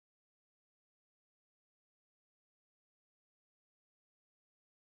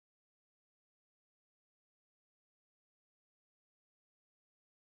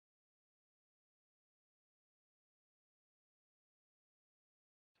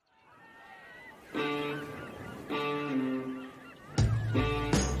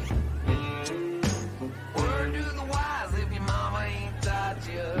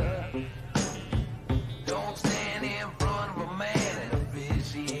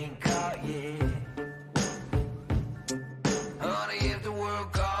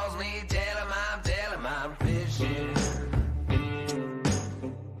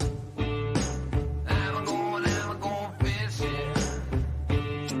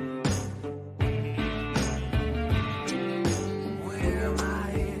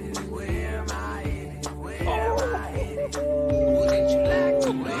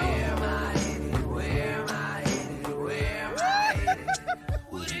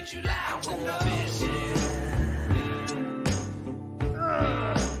Woo!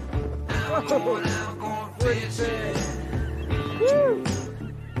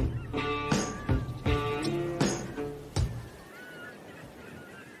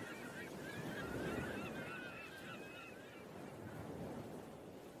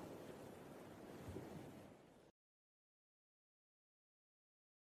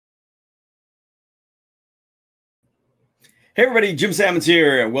 Hey everybody, Jim Sammons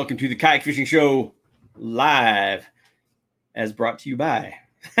here, and welcome to the Kayak Fishing Show live, as brought to you by,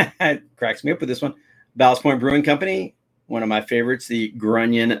 it cracks me up with this one, Ballast Point Brewing Company, one of my favorites, the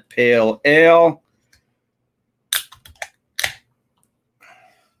Grunion Pale Ale,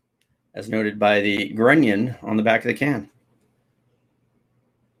 as noted by the Grunion on the back of the can.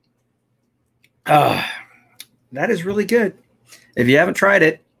 That is really good. If you haven't tried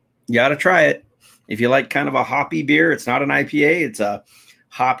it, you got to try it. If you like kind of a hoppy beer, it's not an IPA, it's a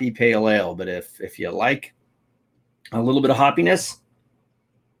hoppy pale ale. But if you like a little bit of hoppiness,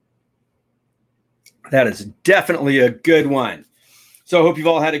 that is definitely a good one. So I hope you've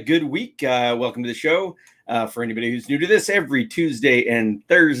all had a good week. Welcome to the show. For anybody who's new to this, every Tuesday and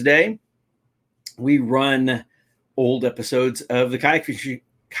Thursday, we run old episodes of the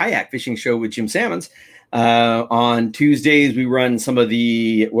Kayak Fishing Show with Jim Sammons. On Tuesdays, we run some of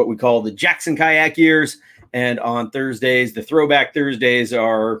what we call the Jackson kayak years. And on Thursdays, the throwback Thursdays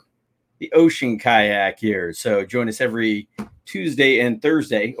are the ocean kayak years. So join us every Tuesday and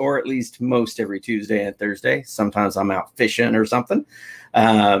Thursday, or at least most every Tuesday and Thursday. Sometimes I'm out fishing or something.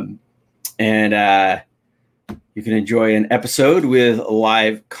 And you can enjoy an episode with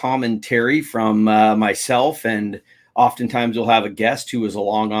live commentary from myself. And oftentimes we'll have a guest who is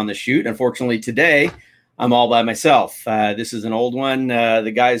along on the shoot. Unfortunately, today, I'm all by myself. This is an old one.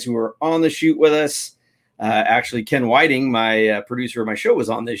 The guys who were on the shoot with us, actually Ken Whiting, my producer of my show, was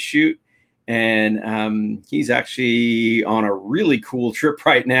on this shoot. And he's actually on a really cool trip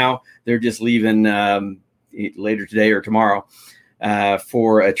right now. They're just leaving later today or tomorrow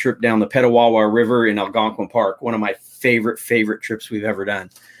for a trip down the Petawawa River in Algonquin Park. One of my favorite trips we've ever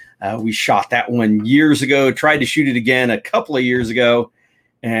done. We shot that one years ago, tried to shoot it again a couple of years ago.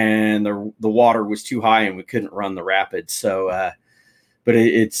 And the water was too high and we couldn't run the rapids. So, but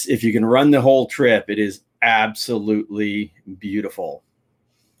it's, if you can run the whole trip, it is absolutely beautiful.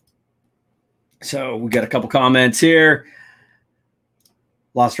 So we got a couple comments here.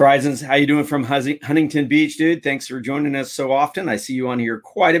 Lost Horizons, how you doing from Huntington Beach, dude? Thanks for joining us so often. I see you on here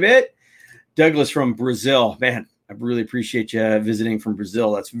quite a bit. Douglas from Brazil, man, I really appreciate you visiting from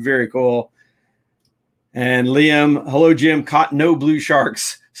Brazil. That's very cool. And Liam, hello, Jim. Caught no blue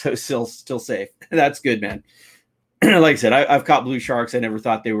sharks, so still safe. That's good, man. Like I said, I've caught blue sharks. I never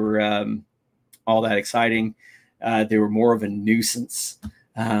thought they were all that exciting. They were more of a nuisance.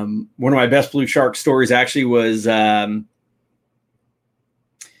 One of my best blue shark stories actually was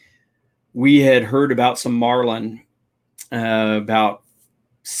we had heard about some marlin about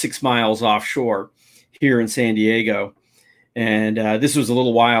 6 miles offshore here in San Diego. And this was a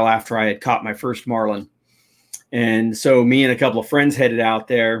little while after I had caught my first marlin. And so me and a couple of friends headed out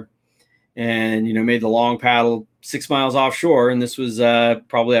there and, made the long paddle 6 miles offshore. And this was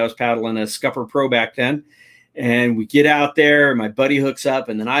probably I was paddling a Scupper Pro back then. And we get out there, my buddy hooks up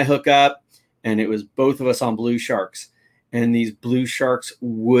and then I hook up, and it was both of us on blue sharks. And these blue sharks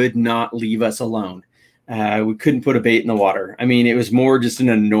would not leave us alone. We couldn't put a bait in the water. I mean, it was more just an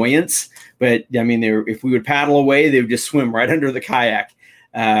annoyance, but I mean, if we would paddle away, they would just swim right under the kayak.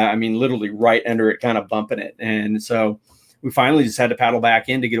 I mean, literally right under it, kind of bumping it. And so we finally just had to paddle back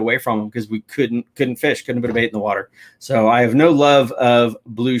in to get away from them because we couldn't fish, couldn't put a bait in the water. So I have no love of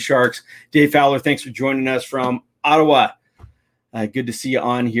blue sharks. Dave Fowler, thanks for joining us from Ottawa. Good to see you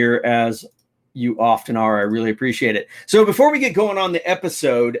on here as you often are. I really appreciate it. So before we get going on the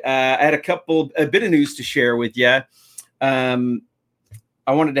episode, I had a bit of news to share with you. I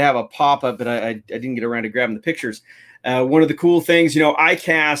wanted to have a pop-up, but I didn't get around to grabbing the pictures. One of the cool things,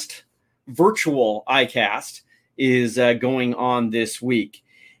 ICAST, virtual ICAST, is going on this week.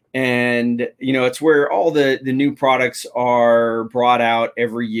 And, it's where all the new products are brought out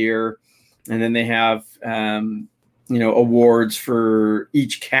every year. And then they have, awards for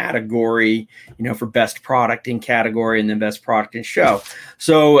each category, for best product in category and then best product in show.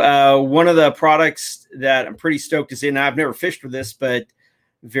 So one of the products that I'm pretty stoked to see, and I've never fished with this, but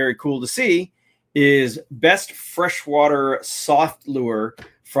very cool to see, is best freshwater soft lure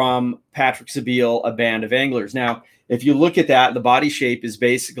from Patrick Sebile, a Band of Anglers. Now, if you look at that, the body shape is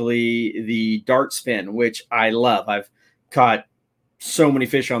basically the dart spin, which I love. I've caught so many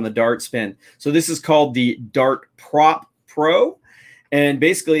fish on the dart spin. So this is called the Dart Prop Pro. And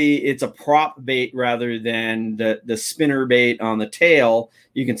basically it's a prop bait rather than the spinner bait on the tail.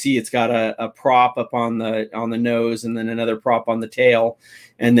 You can see it's got a prop up on the nose and then another prop on the tail.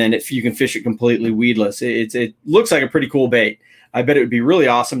 And then if you can fish it completely weedless, it looks like a pretty cool bait. I bet it would be really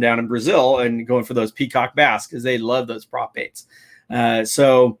awesome down in Brazil and going for those peacock bass because they love those prop baits.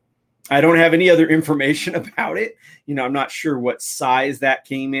 So I don't have any other information about it. I'm not sure what size that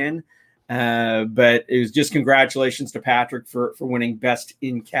came in. But it was just congratulations to Patrick for winning best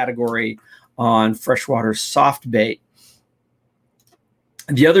in category on freshwater soft bait.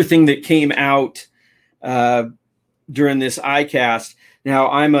 The other thing that came out during this iCast, now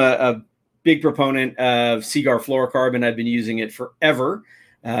I'm a big proponent of Seaguar fluorocarbon. I've been using it forever.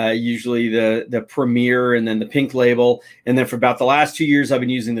 Usually the Premier and then the pink label. And then for about the last 2 years, I've been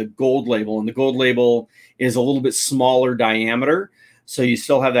using the gold label. And the gold label is a little bit smaller diameter. So you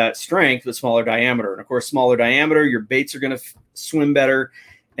still have that strength, but smaller diameter. And of course, smaller diameter, your baits are going to swim better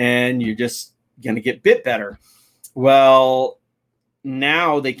and you're just going to get bit better. Well,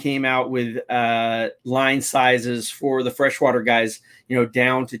 now they came out with line sizes for the freshwater guys,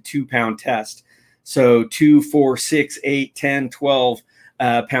 down to 2 pound test. So 2, 4, 6, 8, 10, 12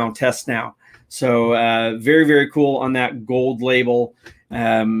 pound test now. So very, very cool on that gold label.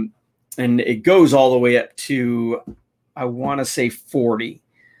 And it goes all the way up to, I want to say 40,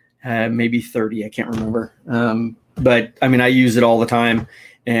 maybe 30. I can't remember. But I mean, I use it all the time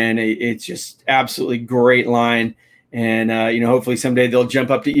and it's just absolutely great line. And, hopefully someday they'll jump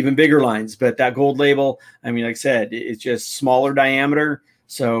up to even bigger lines, but that gold label, I mean, like I said, it's just smaller diameter.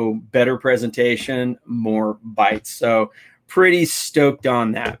 So better presentation, more bites. So pretty stoked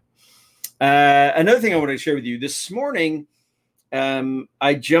on that. Another thing I want to share with you this morning,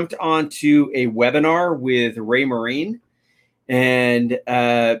 I jumped onto a webinar with Ray Marine and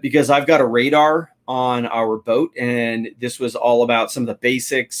because I've got a radar on our boat and this was all about some of the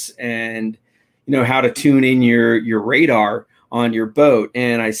basics and, how to tune in your radar on your boat.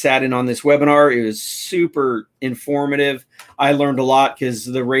 And I sat in on this webinar. It was super informative. I learned a lot because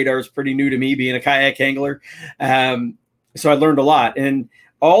the radar is pretty new to me being a kayak angler. So I learned a lot. And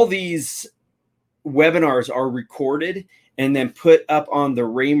all these webinars are recorded and then put up on the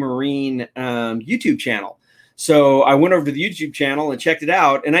Ray Marine YouTube channel. So I went over to the YouTube channel and checked it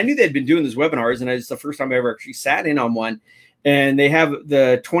out. And I knew they'd been doing these webinars. And it's the first time I ever actually sat in on one. And they have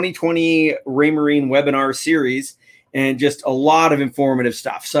the 2020 Ray Marine webinar series and just a lot of informative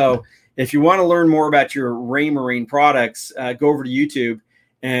stuff. So if you want to learn more about your Ray Marine products, go over to YouTube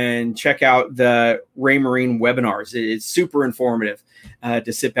and check out the Ray Marine webinars. It's super informative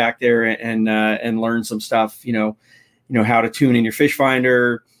to sit back there and learn some stuff, how to tune in your fish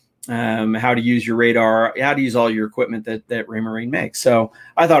finder, how to use your radar, how to use all your equipment that Ray Marine makes. So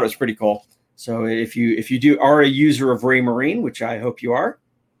I thought it was pretty cool. So if you are a user of Ray Marine, which I hope you are,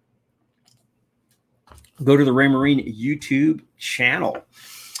 go to the Ray Marine YouTube channel.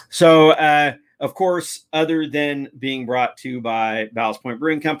 So, of course, other than being brought to you by Ballast Point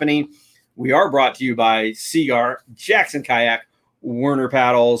Brewing Company, we are brought to you by Seaguar, Jackson Kayak, Werner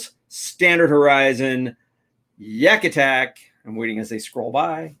Paddles, Standard Horizon, Yak Attack. I'm waiting as they scroll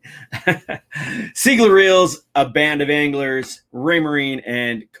by. Siegler Reels, a band of anglers, Ray Marine,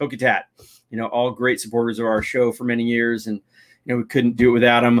 and Kokatat. All great supporters of our show for many years, and we couldn't do it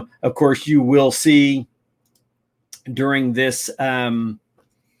without them. Of course, you will see during this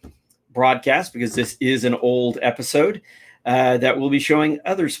broadcast, because this is an old episode, that we'll be showing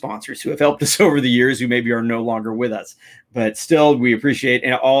other sponsors who have helped us over the years who maybe are no longer with us. But still, we appreciate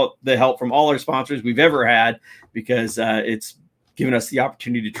all the help from all our sponsors we've ever had, because it's given us the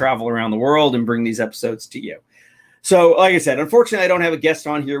opportunity to travel around the world and bring these episodes to you. So, like I said, unfortunately, I don't have a guest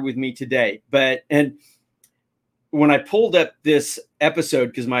on here with me today. And when I pulled up this episode,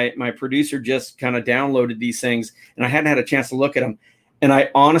 because my producer just kind of downloaded these things, and I hadn't had a chance to look at them, and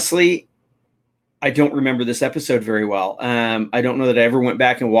I honestly don't remember this episode very well. I don't know that I ever went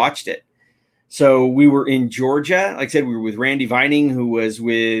back and watched it. So we were in Georgia. Like I said, we were with Randy Vining, who was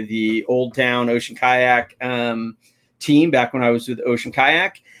with the Old Town Ocean Kayak team back when I was with Ocean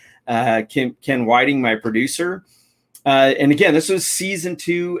Kayak. Ken Whiting, my producer. And again, this was season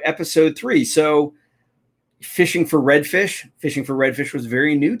 2, episode 3. So fishing for redfish was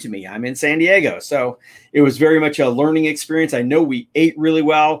very new to me. I'm in San Diego. So it was very much a learning experience. I know we ate really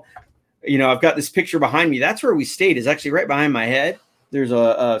well. I've got this picture behind me. That's where we stayed. Is actually right behind my head. There's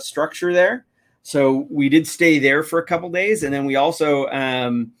a structure there. So we did stay there for a couple days. And then we also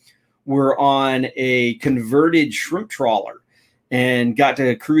were on a converted shrimp trawler and got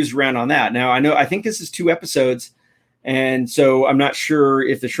to cruise around on that. Now, I think this is 2 episodes. And so I'm not sure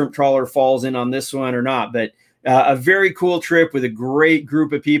if the shrimp trawler falls in on this one or not, but a very cool trip with a great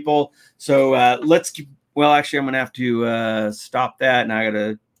group of people. So let's keep, well, actually, I'm going to have to stop that, and I got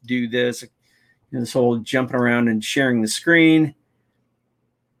to do this. This whole jumping around and sharing the screen.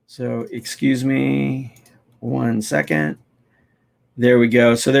 So excuse me 1 second. There we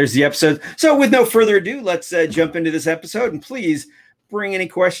go. So there's the episode. So with no further ado, let's jump into this episode. And please bring any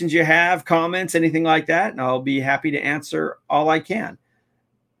questions you have, comments, anything like that, and I'll be happy to answer all I can.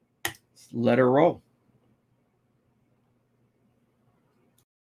 Let her roll.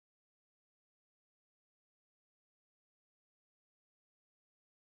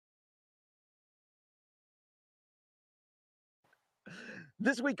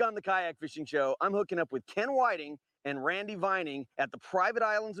 This week on the Kayak Fishing Show, I'm hooking up with Ken Whiting and Randy Vining at the private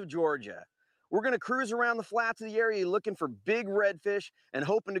islands of Georgia. We're going to cruise around the flats of the area looking for big redfish and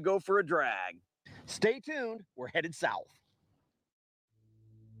hoping to go for a drag. Stay tuned. We're headed south.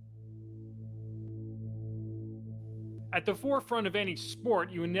 At the forefront of any sport,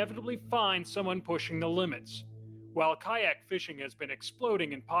 you inevitably find someone pushing the limits. While kayak fishing has been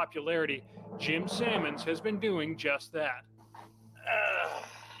exploding in popularity, Jim Sammons has been doing just that.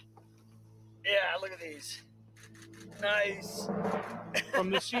 Yeah, look at these. Nice. From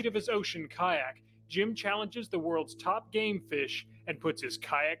the seat of his ocean kayak, Jim challenges the world's top game fish and puts his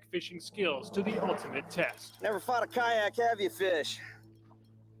kayak fishing skills to the ultimate test. Never fought a kayak, have you, fish?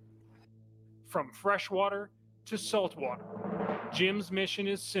 From freshwater to saltwater, Jim's mission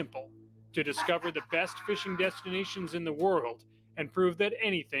is simple: to discover the best fishing destinations in the world and prove that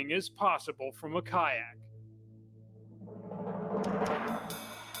anything is possible from a kayak.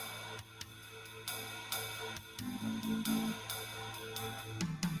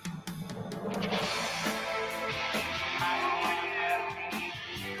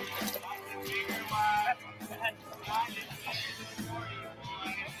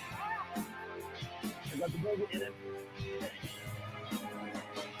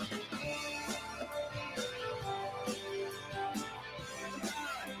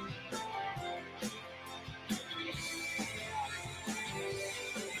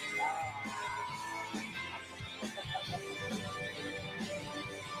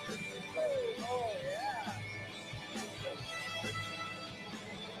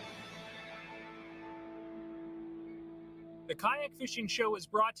 The Kayak Fishing Show is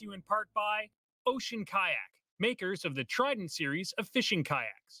brought to you in part by Ocean Kayak, makers of the Trident series of fishing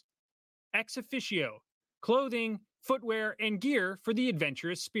kayaks. Ex Officio, clothing, footwear, and gear for the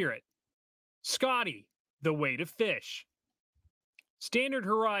adventurous spirit. Scotty, the way to fish. Standard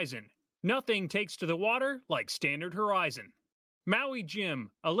Horizon, nothing takes to the water like Standard Horizon. Maui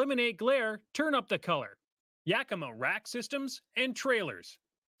Jim, eliminate glare, turn up the color. Yakima rack systems and trailers.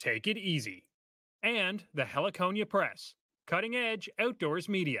 Take it easy. And the Heliconia Press, cutting-edge outdoors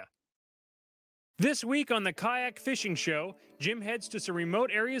media. This week on the Kayak Fishing Show, Jim heads to some remote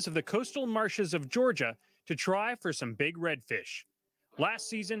areas of the coastal marshes of Georgia to try for some big redfish. Last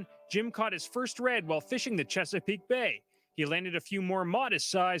season, Jim caught his first red while fishing the Chesapeake Bay. He landed a few more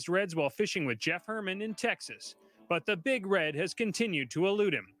modest-sized reds while fishing with Jeff Herman in Texas, but the big red has continued to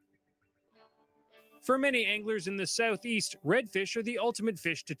elude him. For many anglers in the Southeast, redfish are the ultimate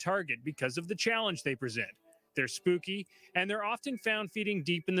fish to target because of the challenge they present. They're spooky, and they're often found feeding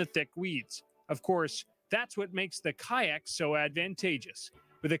deep in the thick weeds. Of course, that's what makes the kayak so advantageous.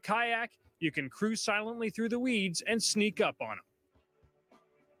 With a kayak, you can cruise silently through the weeds and sneak up on them.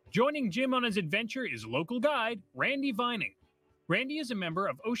 Joining Jim on his adventure is local guide Randy Vining. Randy is a member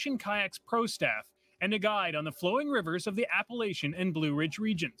of Ocean Kayak's pro staff and a guide on the flowing rivers of the Appalachian and Blue Ridge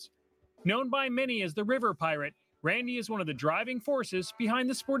regions. Known by many as the River Pirate, Randy is one of the driving forces behind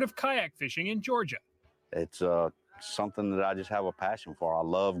the sport of kayak fishing in Georgia. It's something that I just have a passion for. I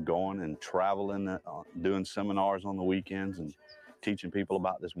love going and traveling, doing seminars on the weekends and teaching people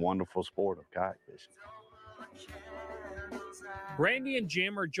about this wonderful sport of kayak fishing. Randy and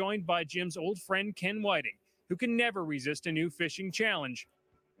Jim are joined by Jim's old friend Ken Whiting, who can never resist a new fishing challenge.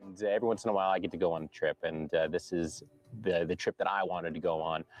 And every once in a while I get to go on a trip, and this is the trip that I wanted to go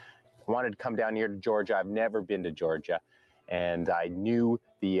on. I wanted to come down here to Georgia. I've never been to Georgia, and I knew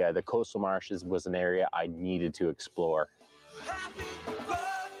the coastal marshes was an area I needed to explore.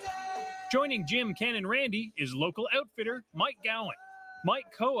 Joining Jim, Ken, and Randy is local outfitter Mike Gowan. Mike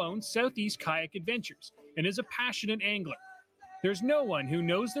co-owns Southeast Kayak Adventures and is a passionate angler. There's no one who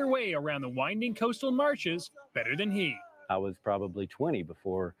knows their way around the winding coastal marshes better than he. I was probably 20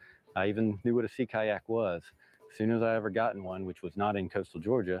 before I even knew what a sea kayak was. As soon as I ever gotten one, which was not in coastal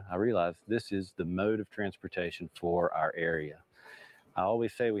Georgia, I realized this is the mode of transportation for our area. I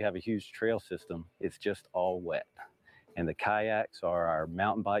always say we have a huge trail system. It's just all wet. And the kayaks are our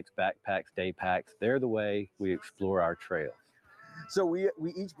mountain bikes, backpacks, day packs. They're the way we explore our trails. So we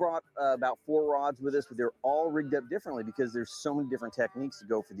each brought about 4 rods with us, but they're all rigged up differently because there's so many different techniques to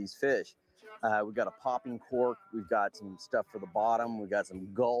go for these fish. We've got a popping cork. We've got some stuff for the bottom. We've got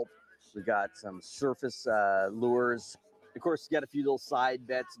some gulp. We've got some surface lures. Of course, you got a few little side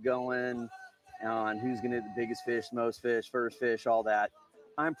bets going on who's going to hit the biggest fish, most fish, first fish, all that.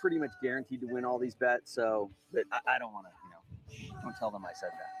 I'm pretty much guaranteed to win all these bets, but I don't want to, don't tell them I said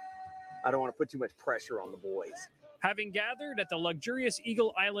that. I don't want to put too much pressure on the boys. Having gathered at the luxurious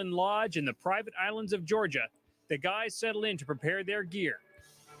Eagle Island Lodge in the private islands of Georgia, the guys settle in to prepare their gear.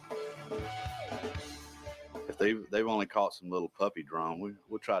 If they've only caught some little puppy drum,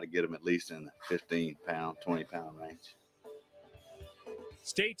 we'll try to get them at least in the 15-pound, 20-pound range.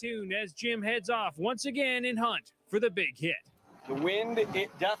 Stay tuned as Jim heads off once again in hunt for the big hit. The wind, it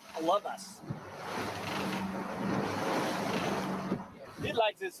doth love us. It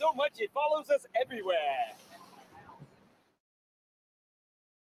likes us so much, it follows us everywhere.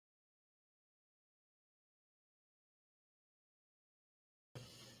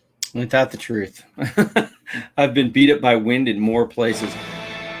 Ain't that the truth? I've been beat up by wind in more places.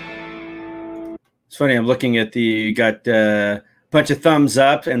 It's funny, I'm looking at you got a bunch of thumbs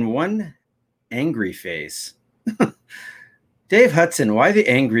up and one angry face. Dave Hudson, why the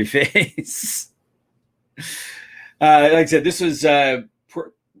angry face? Like I said, this was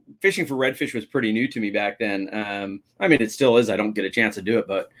fishing for redfish was pretty new to me back then. I mean, it still is. I don't get a chance to do it,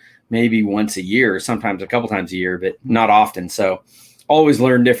 but maybe once a year, sometimes a couple times a year, but not often. So always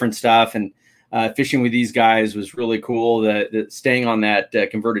learn different stuff. And fishing with these guys was really cool. The staying on that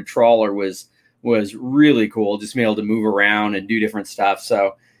converted trawler was really cool. Just being able to move around and do different stuff.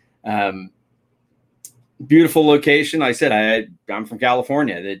 So beautiful location. Like I said, I'm from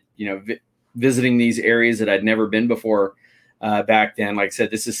California. That visiting these areas that I'd never been before back then. Like I said,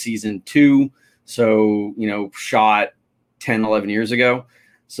 this is season 2. So shot 10, 11 years ago.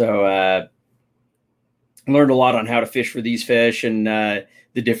 So learned a lot on how to fish for these fish and the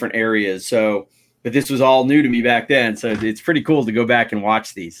different areas. So, but this was all new to me back then. So it's pretty cool to go back and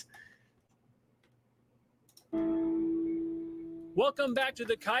watch these. Welcome back to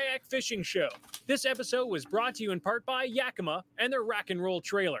the Kayak Fishing Show. This episode was brought to you in part by Yakima and their Rack and Roll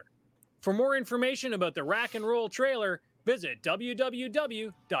Trailer. For more information about the Rack and Roll Trailer, visit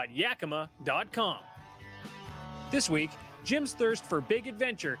www.yakima.com. This week, Jim's thirst for big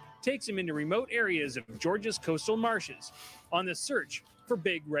adventure takes him into remote areas of Georgia's coastal marshes on the search for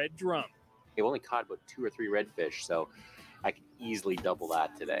big red drum. I've only caught about 2 or 3 redfish, so I could easily double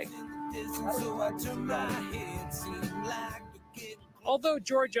that today. Although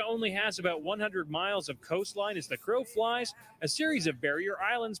Georgia only has about 100 miles of coastline as the crow flies, a series of barrier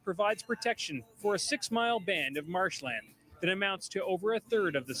islands provides protection for a 6-mile band of marshland that amounts to over a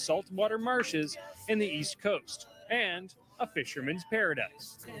third of the saltwater marshes in the East Coast, and a fisherman's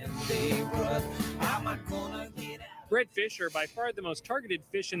paradise. Redfish are by far the most targeted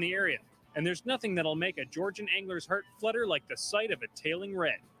fish in the area, and there's nothing that'll make a Georgian angler's heart flutter like the sight of a tailing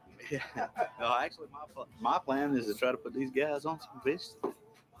red. Yeah. No, actually, my plan is to try to put these guys on some fish.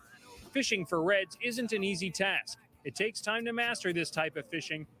 Fishing for reds isn't an easy task. It takes time to master this type of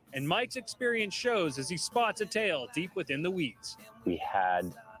fishing, and Mike's experience shows as he spots a tail deep within the weeds. We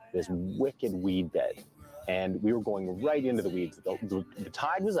had this wicked weed bed, and we were going right into the weeds. The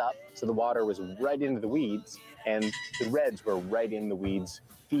tide was up, so the water was right into the weeds, and the reds were right in the weeds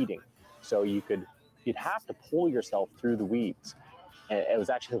feeding. So you'd have to pull yourself through the weeds. And it was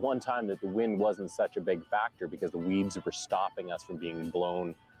actually one time that the wind wasn't such a big factor because the weeds were stopping us from being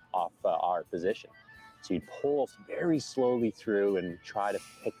blown off our position. So you'd pull very slowly through and try to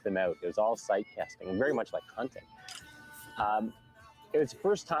pick them out. It was all sight casting, very much like hunting. It was the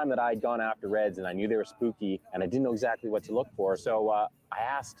first time that I'd gone after reds, and I knew they were spooky, and I didn't know exactly what to look for. So I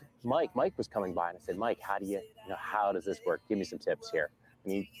asked Mike. Mike was coming by, and I said, Mike, how does this work? Give me some tips here.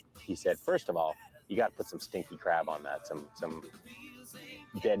 And he said, first of all, you got to put some stinky crab on that, some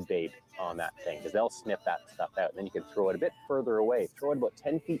dead bait on that thing, because they'll sniff that stuff out. And then you can throw it a bit further away. Throw it about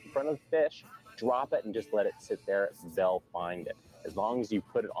 10 feet in front of the fish, drop it, and just let it sit there. They'll find it. As long as you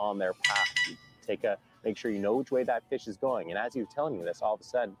put it on their path, you make sure you know which way that fish is going. And as he was telling me this, all of a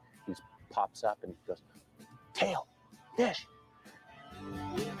sudden, he just pops up and goes, tail, fish.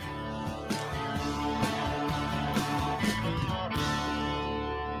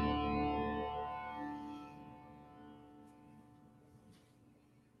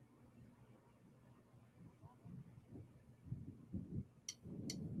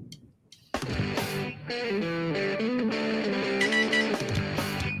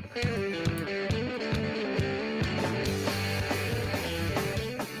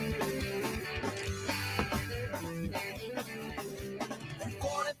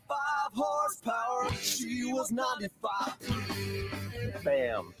 was 95.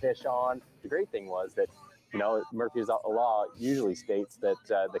 Bam, fish on. The great thing was that, you know, Murphy's Law usually states that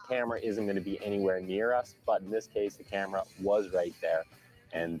the camera isn't going to be anywhere near us, but in this case, the camera was right there,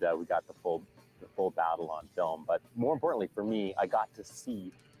 and we got the full battle on film. But more importantly for me, I got to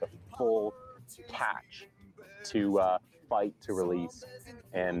see the full catch to fight to release,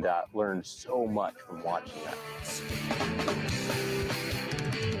 and learned so much from watching that.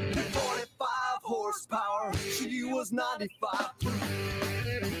 45 horsepower, she was 95.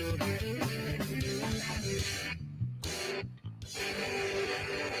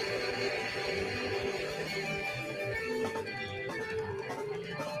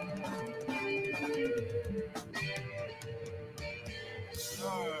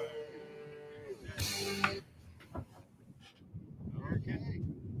 Okay.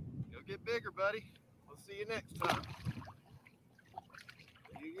 Go get bigger, buddy. We'll see you next time.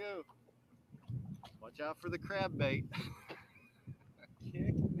 There you go. Watch out for the crab bait.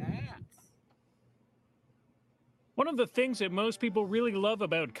 Kick ass. One of the things that most people really love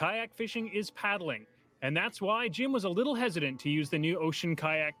about kayak fishing is paddling. And that's why Jim was a little hesitant to use the new Ocean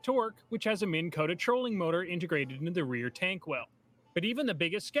Kayak Torque, which has a Minn Kota trolling motor integrated into the rear tank well. But even the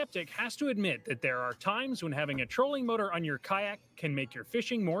biggest skeptic has to admit that there are times when having a trolling motor on your kayak can make your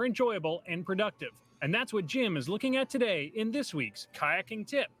fishing more enjoyable and productive. And that's what Jim is looking at today in this week's Kayaking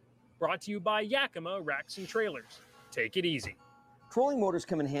Tip, brought to you by Yakima Racks and Trailers. Take it easy. Trolling motors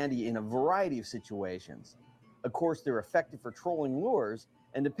come in handy in a variety of situations. Of course, they're effective for trolling lures,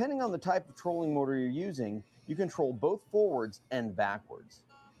 and depending on the type of trolling motor you're using, you can troll both forwards and backwards.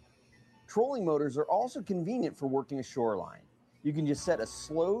 Trolling motors are also convenient for working a shoreline. You can just set a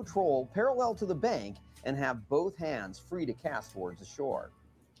slow troll parallel to the bank and have both hands free to cast towards the shore.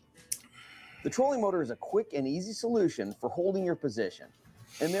 The trolling motor is a quick and easy solution for holding your position,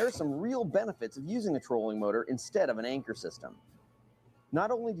 and there are some real benefits of using a trolling motor instead of an anchor system.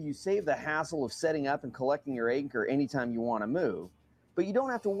 Not only do you save the hassle of setting up and collecting your anchor anytime you want to move, but you don't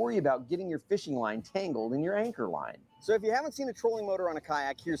have to worry about getting your fishing line tangled in your anchor line. So if you haven't seen a trolling motor on a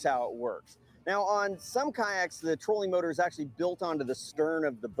kayak, here's how it works. Now, on some kayaks, the trolling motor is actually built onto the stern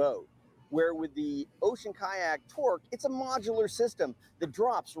of the boat, where with the Ocean Kayak Torque, it's a modular system that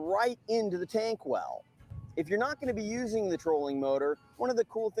drops right into the tank well. If you're not going to be using the trolling motor, one of the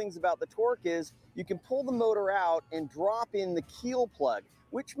cool things about the Torque is you can pull the motor out and drop in the keel plug,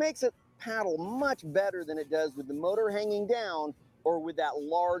 which makes it paddle much better than it does with the motor hanging down or with that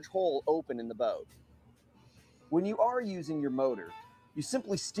large hole open in the boat. When you are using your motor, you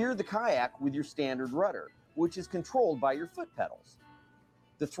simply steer the kayak with your standard rudder, which is controlled by your foot pedals.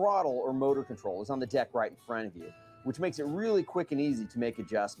 The throttle or motor control is on the deck right in front of you, which makes it really quick and easy to make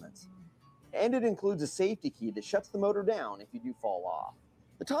adjustments. And it includes a safety key that shuts the motor down if you do fall off.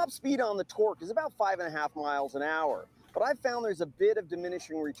 The top speed on the Torque is about 5.5 miles an hour, but I've found there's a bit of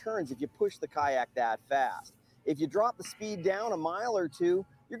diminishing returns if you push the kayak that fast. If you drop the speed down a mile or two,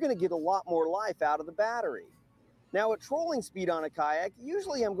 you're going to get a lot more life out of the battery. Now, at trolling speed on a kayak,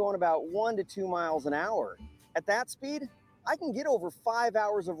 usually I'm going about 1 to 2 miles an hour. At that speed, I can get over 5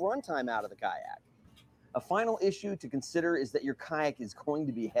 hours of runtime out of the kayak. A final issue to consider is that your kayak is going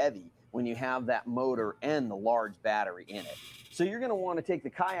to be heavy when you have that motor and the large battery in it. So you're going to want to take the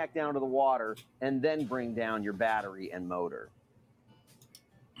kayak down to the water and then bring down your battery and motor.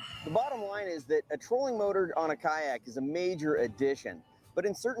 The bottom line is that a trolling motor on a kayak is a major addition, but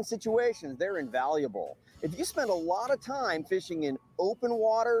in certain situations, they're invaluable. If you spend a lot of time fishing in open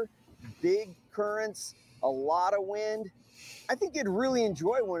water, big currents, a lot of wind, I think you'd really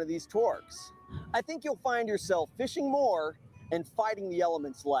enjoy one of these Torques. I think you'll find yourself fishing more and fighting the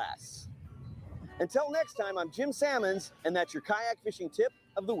elements less. Until next time, I'm Jim Sammons, and that's your kayak fishing tip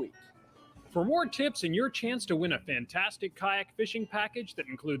of the week. For more tips and your chance to win a fantastic kayak fishing package that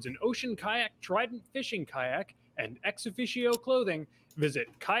includes an Ocean Kayak Trident fishing kayak and Ex Officio clothing, visit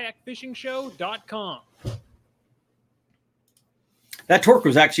kayakfishingshow.com. That Torque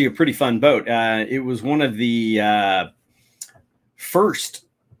was actually a pretty fun boat. It was one of the first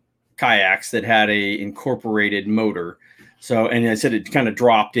kayaks that had a incorporated motor. So, and I said it kind of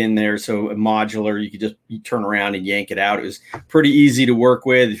dropped in there. So a modular, you could just turn around and yank it out. It was pretty easy to work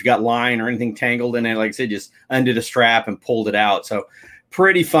with. If you got line or anything tangled in it, like I said, just undid a strap and pulled it out. So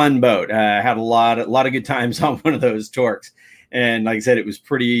pretty fun boat. Had a lot of good times on one of those Torques. And like I said, it was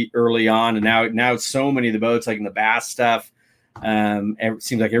pretty early on. And now so many of the boats, like in the bass stuff, it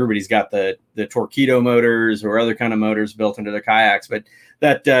seems like everybody's got the Torqeedo motors or other kind of motors built into their kayaks. But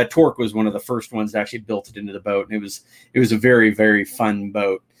that Torque was one of the first ones that actually built it into the boat. And it was a very, very fun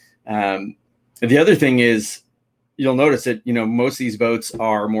boat. The other thing is, you'll notice that, most of these boats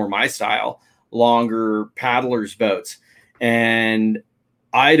are more my style. longer paddlers boats. And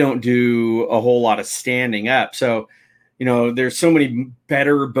I don't do a whole lot of standing up. So, there's so many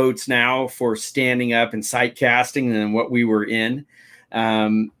better boats now for standing up and sight casting than what we were in.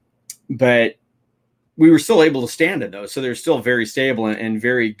 But we were still able to stand in those. So they're still very stable and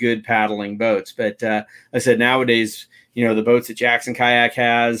very good paddling boats. But I said, nowadays, the boats that Jackson Kayak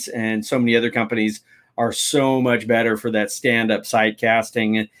has and so many other companies are so much better for that stand-up sight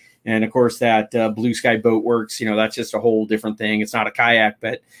casting. And of course, that Blue Sky Boat Works, that's just a whole different thing. It's not a kayak,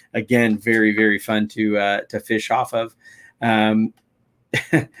 but again, very, very fun to fish off of.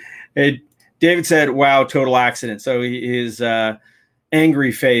 David said, wow, total accident. So his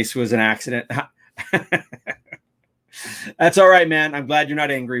angry face was an accident. That's all right, man. I'm glad you're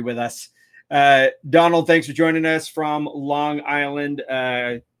not angry with us. Donald, thanks for joining us from Long Island.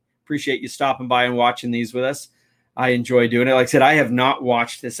 Appreciate you stopping by and watching these with us. I enjoy doing it. Like I said, I have not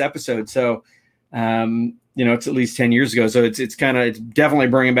watched this episode, so it's at least 10 years ago. So it's definitely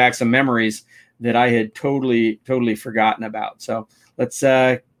bringing back some memories that I had totally forgotten about. So let's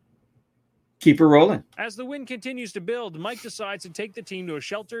keep her rolling. As the wind continues to build, Mike decides to take the team to a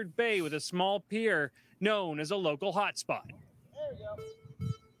sheltered bay with a small pier known as a local hotspot. There we go.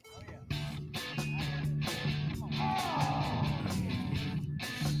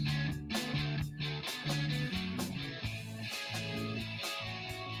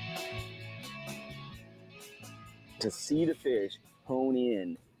 To see the fish hone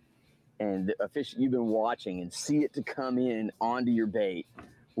in and a fish you've been watching and see it to come in onto your bait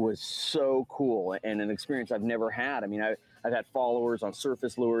was so cool and an experience I've never had. I mean, I've had followers on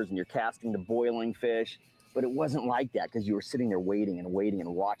surface lures and you're casting the boiling fish, but it wasn't like that because you were sitting there waiting and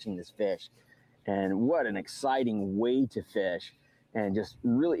watching this fish. And what an exciting way to fish. And just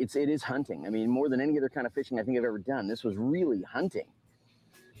really, it is hunting. I mean, more than any other kind of fishing I think I've ever done, this was really hunting.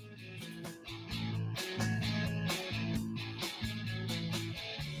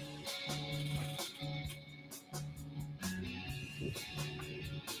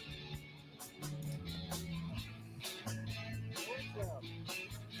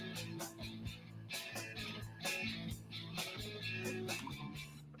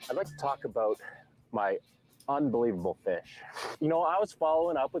 I'd like to talk about my unbelievable fish. I was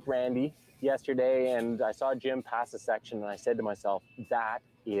following up with Randy yesterday and I saw Jim pass a section and I said to myself, that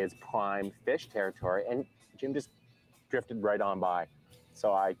is prime fish territory. And Jim just drifted right on by.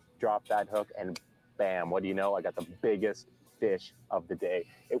 So I dropped that hook and bam, what do you know? I got the biggest fish of the day.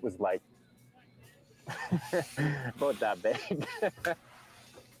 It was like about that big.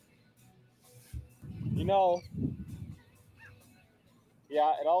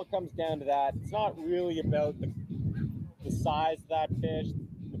 Yeah, it all comes down to that. It's not really about the size of that fish,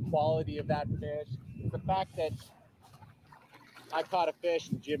 the quality of that fish. It's the fact that I caught a fish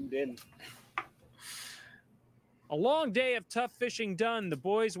and Jim didn't. A long day of tough fishing done, the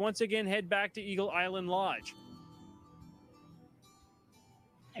boys once again head back to Eagle Island Lodge.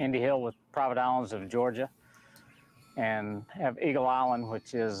 Andy Hill with Private Islands of Georgia, and have Eagle Island,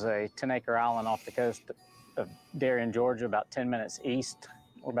 which is a 10-acre island off the coast of Darien, Georgia, about 10 minutes east.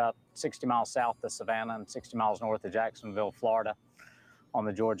 We're about 60 miles south of Savannah and 60 miles north of Jacksonville, Florida, on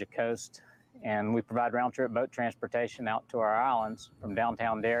the Georgia coast. And we provide round-trip boat transportation out to our islands from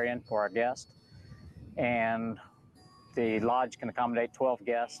downtown Darien for our guests. And the lodge can accommodate 12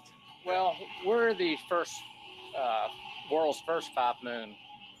 guests. Well, we're the world's first 5-moon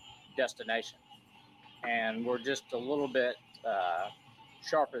destination. And we're just a little bit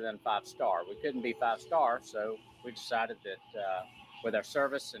sharper than 5-star. We couldn't be 5-star, so we decided that with our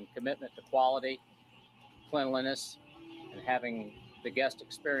service and commitment to quality, cleanliness, and having the guest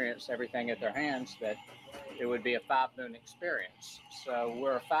experience everything at their hands, that it would be a 5-moon experience. So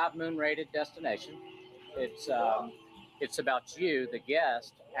we're a 5-moon rated destination. It's about you, the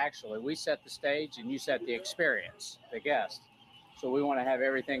guest. Actually, we set the stage and you set the experience, the guest. So we want to have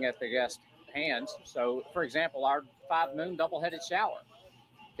everything at the guest hands. So, for example, our 5-moon double-headed shower.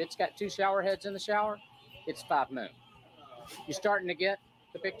 If it's got 2 shower heads in the shower, it's 5-moon. You starting to get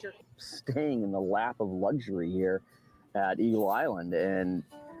the picture? Staying in the lap of luxury here at Eagle Island, and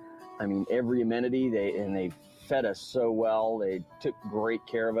I mean every amenity they fed us so well. They took great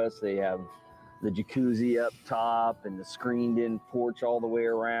care of us. They have the jacuzzi up top and the screened-in porch all the way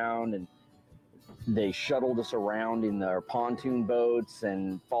around, and they shuttled us around in their pontoon boats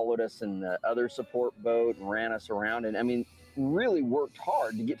and followed us in the other support boat and ran us around. And I mean, really worked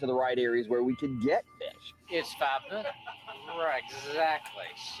hard to get to the right areas where we could get fish. It's 5-moon. Right, exactly.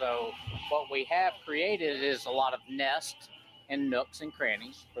 So what we have created is a lot of nests and nooks and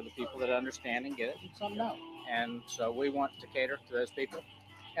crannies for the people that understand and get it and some don't. And so we want to cater to those people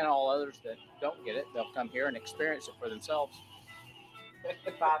And all others that don't get it, they'll come here and experience it for themselves.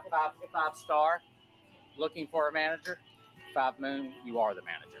 Five star, looking for a manager. 5 Moon, you are the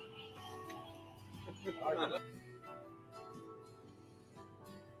manager.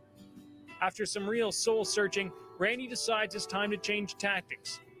 After some real soul searching, Randy decides it's time to change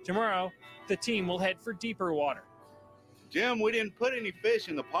tactics. Tomorrow, the team will head for deeper water. Jim, we didn't put any fish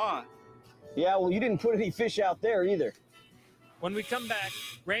in the pond. Yeah, well, you didn't put any fish out there either. When we come back,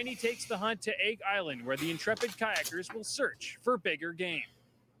 Randy takes the hunt to Egg Island, where the intrepid kayakers will search for bigger game.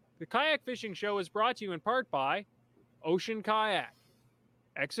 The Kayak Fishing Show is brought to you in part by Ocean Kayak,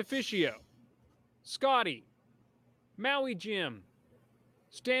 Ex Officio, Scotty, Maui Jim,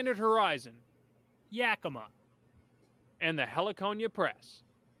 Standard Horizon, Yakima, and the Heliconia Press.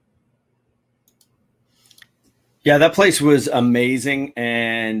 Yeah, that place was amazing,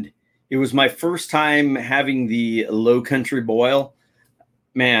 and it was my first time having the Low Country boil.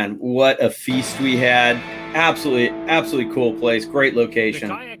 Man, what a feast we had. Absolutely cool place. Great location.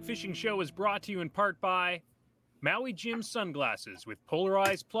 The Kayak Fishing Show is brought to you in part by Maui Jim Sunglasses with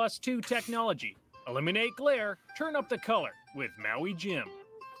Polarized Plus 2 technology. Eliminate glare, turn up the color with Maui Jim.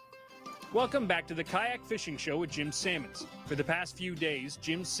 Welcome back to the Kayak Fishing Show with Jim Sammons. For the past few days,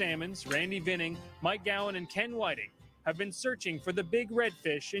 Jim Sammons, Randy Vinning, Mike Gowan, and Ken Whiting have been searching for the big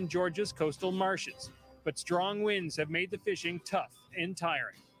redfish in Georgia's coastal marshes, but strong winds have made the fishing tough and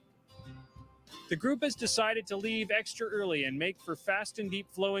tiring. The group has decided to leave extra early and make for fast and deep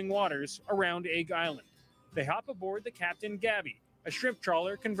flowing waters around Egg Island. They hop aboard the Captain Gabby, a shrimp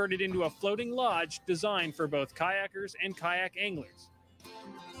trawler converted into a floating lodge designed for both kayakers and kayak anglers.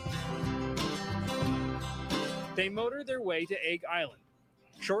 They motor their way to Egg Island.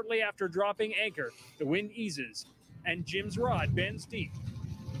 Shortly after dropping anchor, the wind eases and Jim's rod bends deep.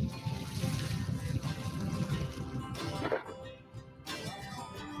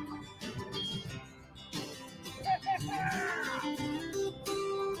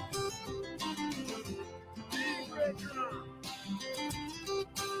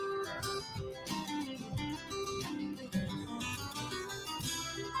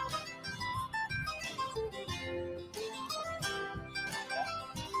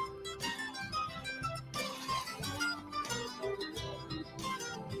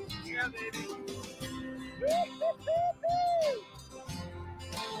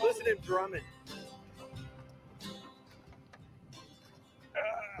 Listen to him drumming.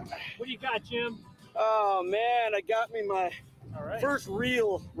 What do you got, Jim? Oh man, I got me my All right. first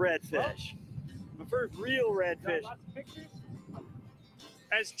real redfish. My first real redfish. Lots of pictures?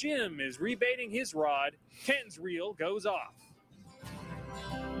 As Jim is rebaiting his rod, Ken's reel goes off.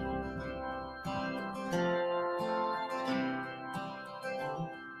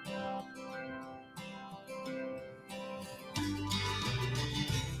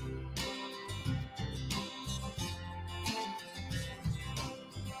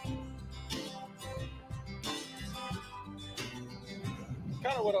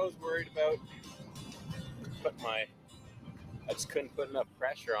 Kind of what I was worried about. I just couldn't put enough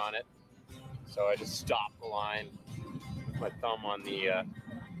pressure on it, so I just stopped the line with my thumb on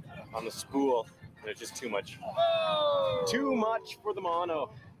the spool, and it's just too much. Too much for the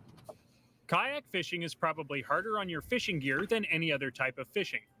mono. Kayak fishing is probably harder on your fishing gear than any other type of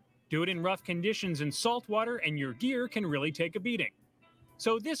fishing. Do it in rough conditions in salt water and your gear can really take a beating.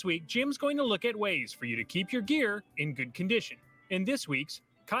 So this week, Jim's going to look at ways for you to keep your gear in good condition in this week's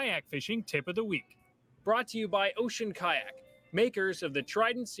Kayak Fishing Tip of the Week. Brought to you by Ocean Kayak, makers of the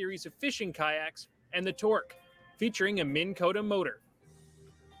Trident series of fishing kayaks and the Torque, featuring a Minn Kota motor.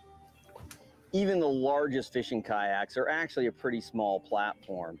 Even the largest fishing kayaks are actually a pretty small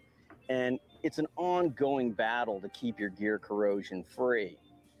platform, and it's an ongoing battle to keep your gear corrosion free.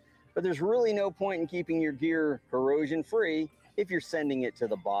 But there's really no point in keeping your gear corrosion free if you're sending it to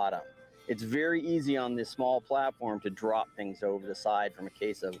the bottom. It's very easy on this small platform to drop things over the side from a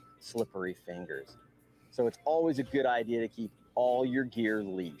case of slippery fingers. So it's always a good idea to keep all your gear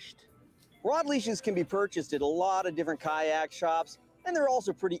leashed. Rod leashes can be purchased at a lot of different kayak shops, and they're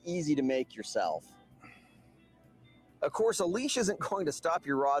also pretty easy to make yourself. Of course, a leash isn't going to stop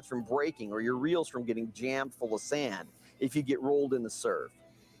your rods from breaking or your reels from getting jammed full of sand if you get rolled in the surf.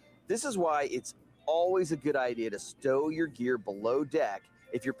 This is why it's always a good idea to stow your gear below deck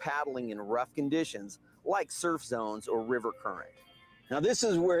if you're paddling in rough conditions like surf zones or river current. Now this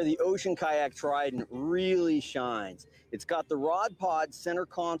is where the Ocean Kayak Trident really shines. It's got the Rod Pod center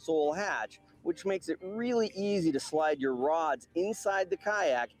console hatch, which makes it really easy to slide your rods inside the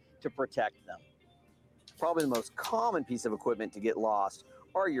kayak to protect them. Probably the most common piece of equipment to get lost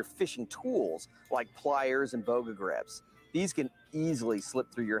are your fishing tools like pliers and boga grips. These can easily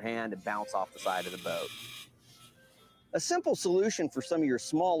slip through your hand and bounce off the side of the boat. A simple solution for some of your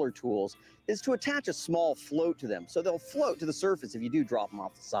smaller tools is to attach a small float to them so they'll float to the surface if you do drop them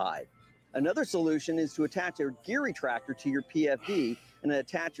off the side. Another solution is to attach a gear retractor to your PFD and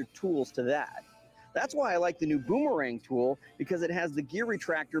attach your tools to that. That's why I like the new Boomerang tool, because it has the gear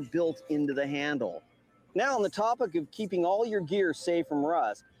retractor built into the handle. Now, on the topic of keeping all your gear safe from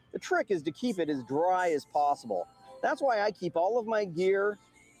rust, the trick is to keep it as dry as possible. That's why I keep all of my gear,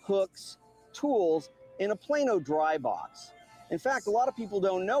 hooks, tools in a Plano dry box. In fact, a lot of people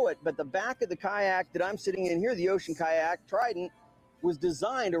don't know it, but the back of the kayak that I'm sitting in here, the Ocean Kayak Trident, was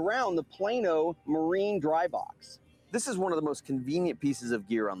designed around the Plano marine dry box. This is one of the most convenient pieces of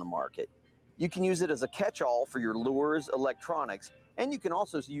gear on the market. You can use it as a catch-all for your lures, electronics, and you can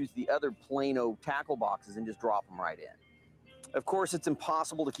also use the other Plano tackle boxes and just drop them right in. Of course, it's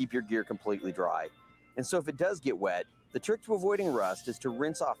impossible to keep your gear completely dry. And so if it does get wet, the trick to avoiding rust is to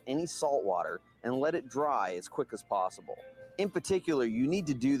rinse off any salt water and let it dry as quick as possible. In particular, you need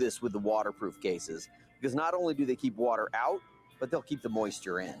to do this with the waterproof cases, because not only do they keep water out, but they'll keep the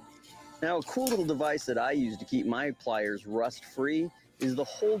moisture in. Now, a cool little device that I use to keep my pliers rust-free is the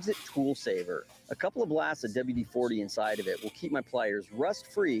Holds It Tool Saver. A couple of blasts of WD-40 inside of it will keep my pliers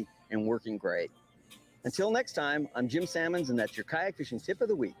rust-free and working great. Until next time, I'm Jim Sammons, and that's your kayak fishing tip of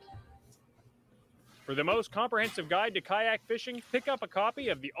the week. For the most comprehensive guide to kayak fishing, pick up a copy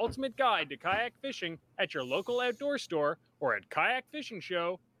of The Ultimate Guide to Kayak Fishing at your local outdoor store or at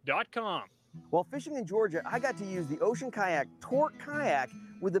kayakfishingshow.com. While fishing in Georgia, I got to use the Ocean Kayak Torque Kayak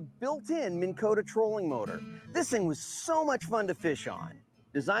with a built-in Minn Kota trolling motor. This thing was so much fun to fish on.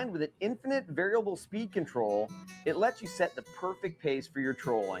 Designed with an infinite variable speed control, it lets you set the perfect pace for your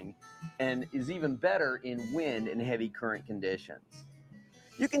trolling and is even better in wind and heavy current conditions.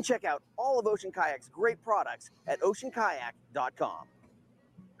 You can check out all of Ocean Kayak's great products at oceankayak.com.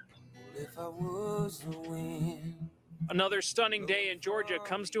 If I was the wind. Another stunning day in Georgia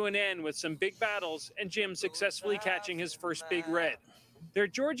comes to an end with some big battles and Jim successfully catching his first big red. Their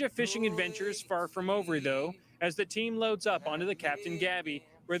Georgia fishing adventures far from over, though, as the team loads up onto the Captain Gabby,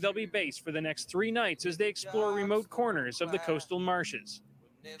 where they'll be based for the next 3 nights as they explore remote corners of the coastal marshes.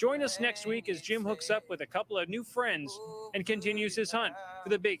 Join us next week as Jim hooks up with a couple of new friends and continues his hunt for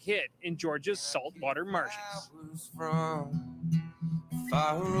the big hit in Georgia's saltwater marshes.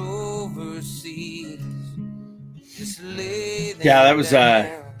 Far overseas. Yeah, that was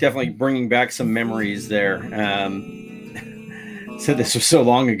definitely bringing back some memories there. So this was so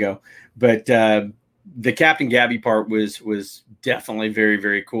long ago, but the Captain Gabby part was definitely very,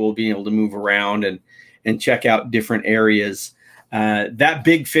 very cool, being able to move around and check out different areas. That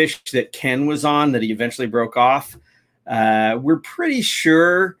big fish that Ken was on that he eventually broke off, we're pretty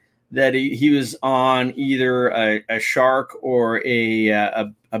sure that he was on either a shark or a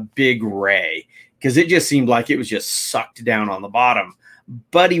big ray, because it just seemed like it was just sucked down on the bottom.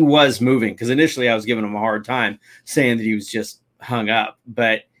 But he was moving, because initially I was giving him a hard time saying that he was just hung up,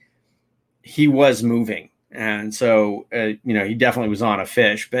 but he was moving. And so, he definitely was on a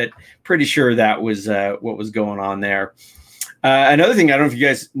fish, but pretty sure that was what was going on there. Another thing, I don't know if you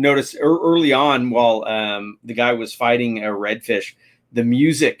guys noticed early on while the guy was fighting a redfish, the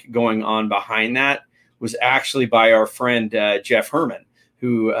music going on behind that was actually by our friend Jeff Herman,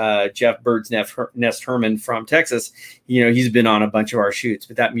 who Jeff Bird's Nest Herman from Texas. He's been on a bunch of our shoots,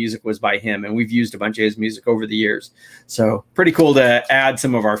 but that music was by him, and we've used a bunch of his music over the years. So pretty cool to add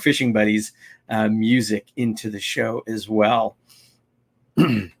some of our fishing buddies' music into the show as well.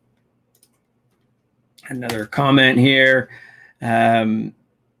 Another comment here.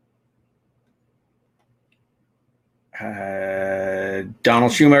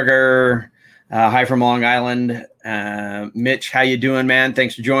 Donald Schumacher, hi from Long Island. Mitch, how you doing, man?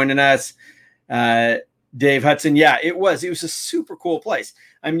 Thanks for joining us. Dave Hudson, yeah, it was a super cool place.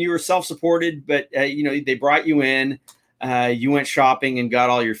 I mean, you were self-supported, but they brought you in, you went shopping and got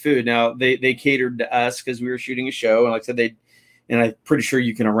all your food. Now they catered to us because we were shooting a show, and like I said, and I'm pretty sure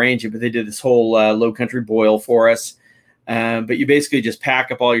you can arrange it, but they did this whole low country boil for us. But you basically just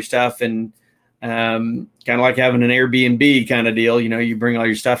pack up all your stuff and kind of like having an Airbnb kind of deal. You bring all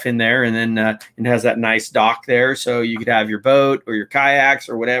your stuff in there, and then it has that nice dock there, so you could have your boat or your kayaks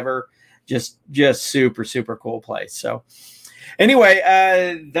or whatever. Just super, super cool place. So anyway,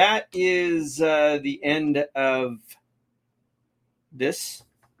 that is the end of this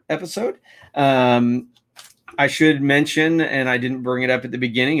episode. I should mention, and I didn't bring it up at the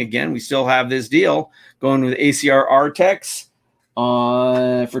beginning, again, we still have this deal going with ACR Artex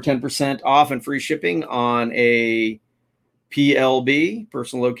for 10% off and free shipping on a PLB,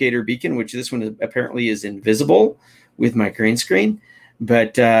 personal locator beacon, which this one apparently is invisible, with my green screen.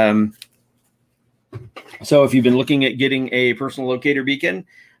 But so if you've been looking at getting a personal locator beacon,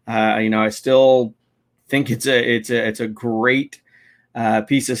 I still think it's a great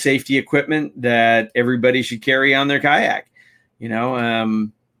piece of safety equipment that everybody should carry on their kayak.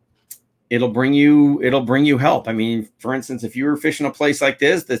 It'll bring you help. I mean, for instance, if you were fishing a place like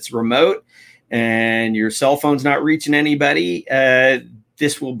this that's remote and your cell phone's not reaching anybody,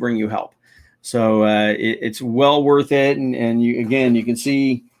 this will bring you help. So it's well worth it. And you can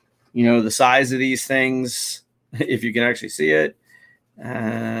see, the size of these things, if you can actually see it.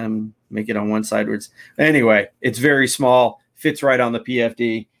 Make it on one sidewards. Anyway, it's very small, fits right on the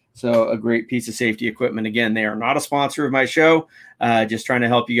PFD. So a great piece of safety equipment. Again, they are not a sponsor of my show. Just trying to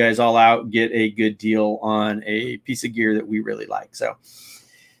help you guys all out, get a good deal on a piece of gear that we really like. So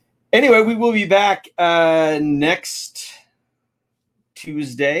anyway, we will be back next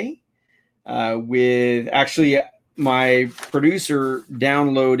Tuesday with actually my producer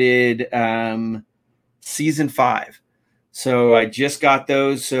downloaded season 5. So I just got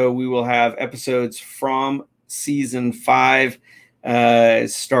those. So we will have episodes from season 5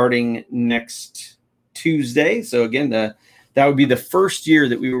 starting next Tuesday. So again, that would be the first year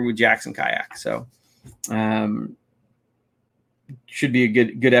that we were with Jackson Kayak. So should be a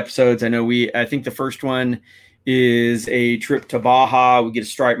good episodes. I think the first one is a trip to Baja. We get a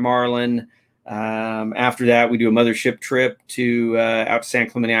striped marlin. After that, we do a mothership trip to out to San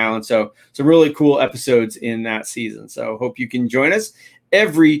Clemente Island. So some really cool episodes in that season. So hope you can join us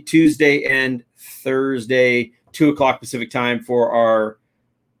every Tuesday and Thursday, 2:00 Pacific time, for our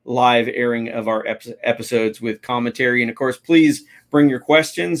live airing of our episodes with commentary. And of course, please bring your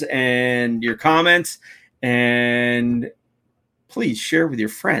questions and your comments, and please share with your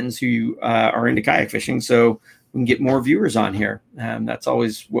friends who are into kayak fishing, so we can get more viewers on here. That's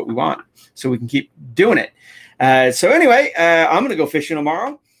always what we want, so we can keep doing it. So anyway, I'm going to go fishing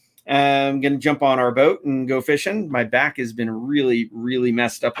tomorrow. I'm going to jump on our boat and go fishing. My back has been really, really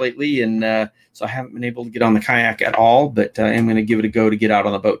messed up lately, and so I haven't been able to get on the kayak at all, but I'm going to give it a go to get out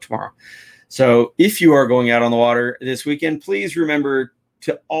on the boat tomorrow. So if you are going out on the water this weekend, please remember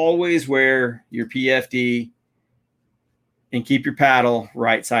to always wear your PFD and keep your paddle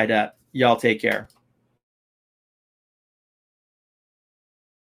right side up. Y'all take care.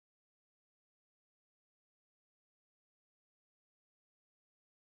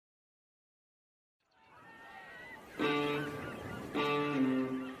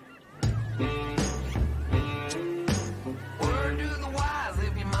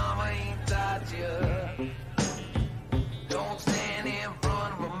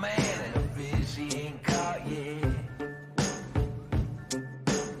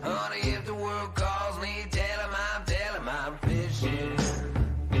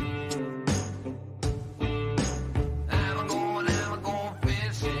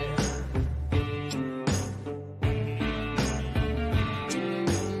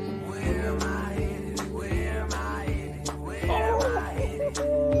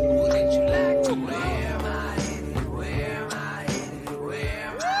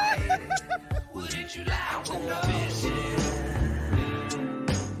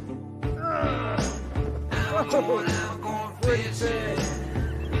 I'm going fishing.